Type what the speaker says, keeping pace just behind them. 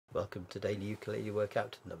Welcome to Daily Ukulele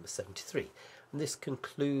Workout number 73, and this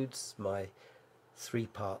concludes my 3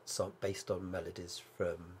 parts based on melodies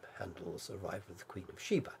from Handel's Arrival of the Queen of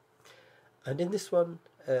Sheba. And in this one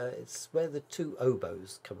it's where the 2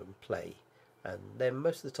 oboes come and play, and they're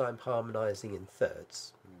most of the time harmonising in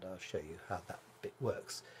thirds, and I'll show you how that bit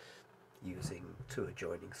works using 2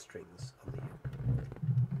 adjoining strings on the uke.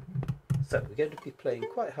 So we're going to be playing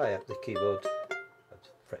quite high up the keyboard,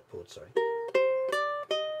 fretboard, sorry.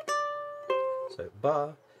 So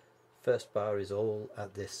bar, first bar is all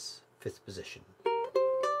at this 5th position.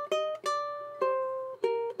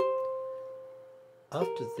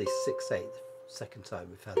 After the 6/8, second time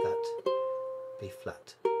we've had that B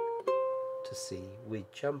flat to C, we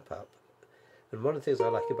jump up, and one of the things I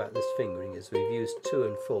like about this fingering is we've used 2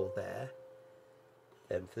 and 4 there,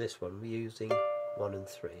 and for this one we're using 1 and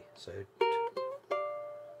 3, so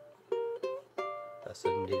that's a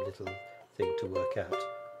neat little thing to work out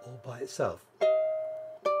all by itself.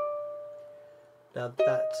 Now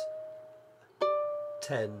that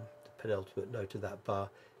 10, the penultimate note of that bar,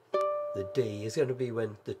 the D, is going to be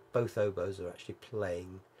when both oboes are actually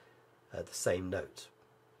playing the same note.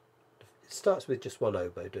 It starts with just one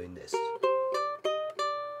oboe doing this,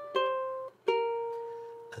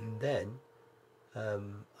 and then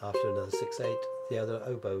after another 6/8, the other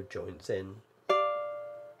oboe joins in,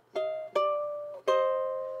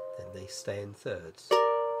 then they stay in thirds.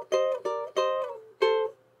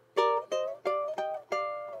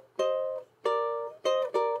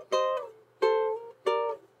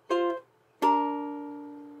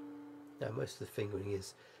 Now most of the fingering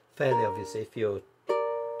is fairly obvious. If you're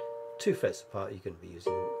 2 frets apart, you're going to be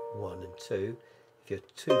using 1 and 2. If you're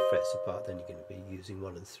 2 frets apart, then you're going to be using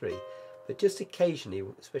 1 and 3. But just occasionally,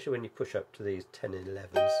 especially when you push up to these 10 and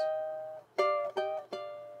 11s,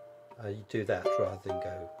 you do that rather than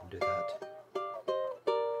go and do that.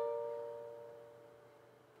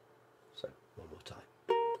 So, one more time.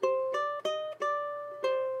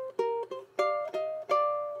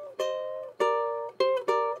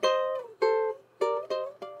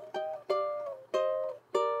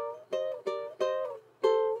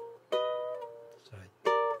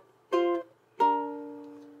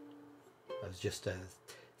 I was just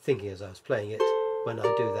thinking as I was playing it, when I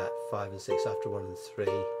do that 5 and 6 after 1 and 3,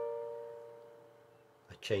 I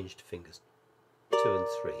change to fingers 2 and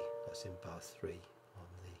 3, that's in bar 3 on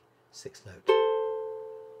the 6th note.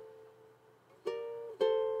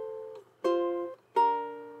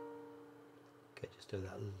 Okay, just do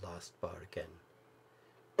that last bar again.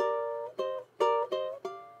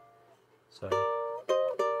 Sorry.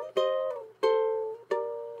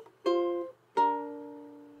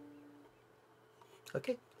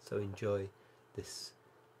 Okay, so enjoy this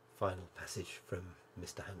final passage from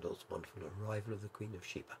Mr. Handel's wonderful Arrival of the Queen of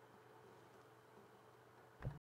Sheba.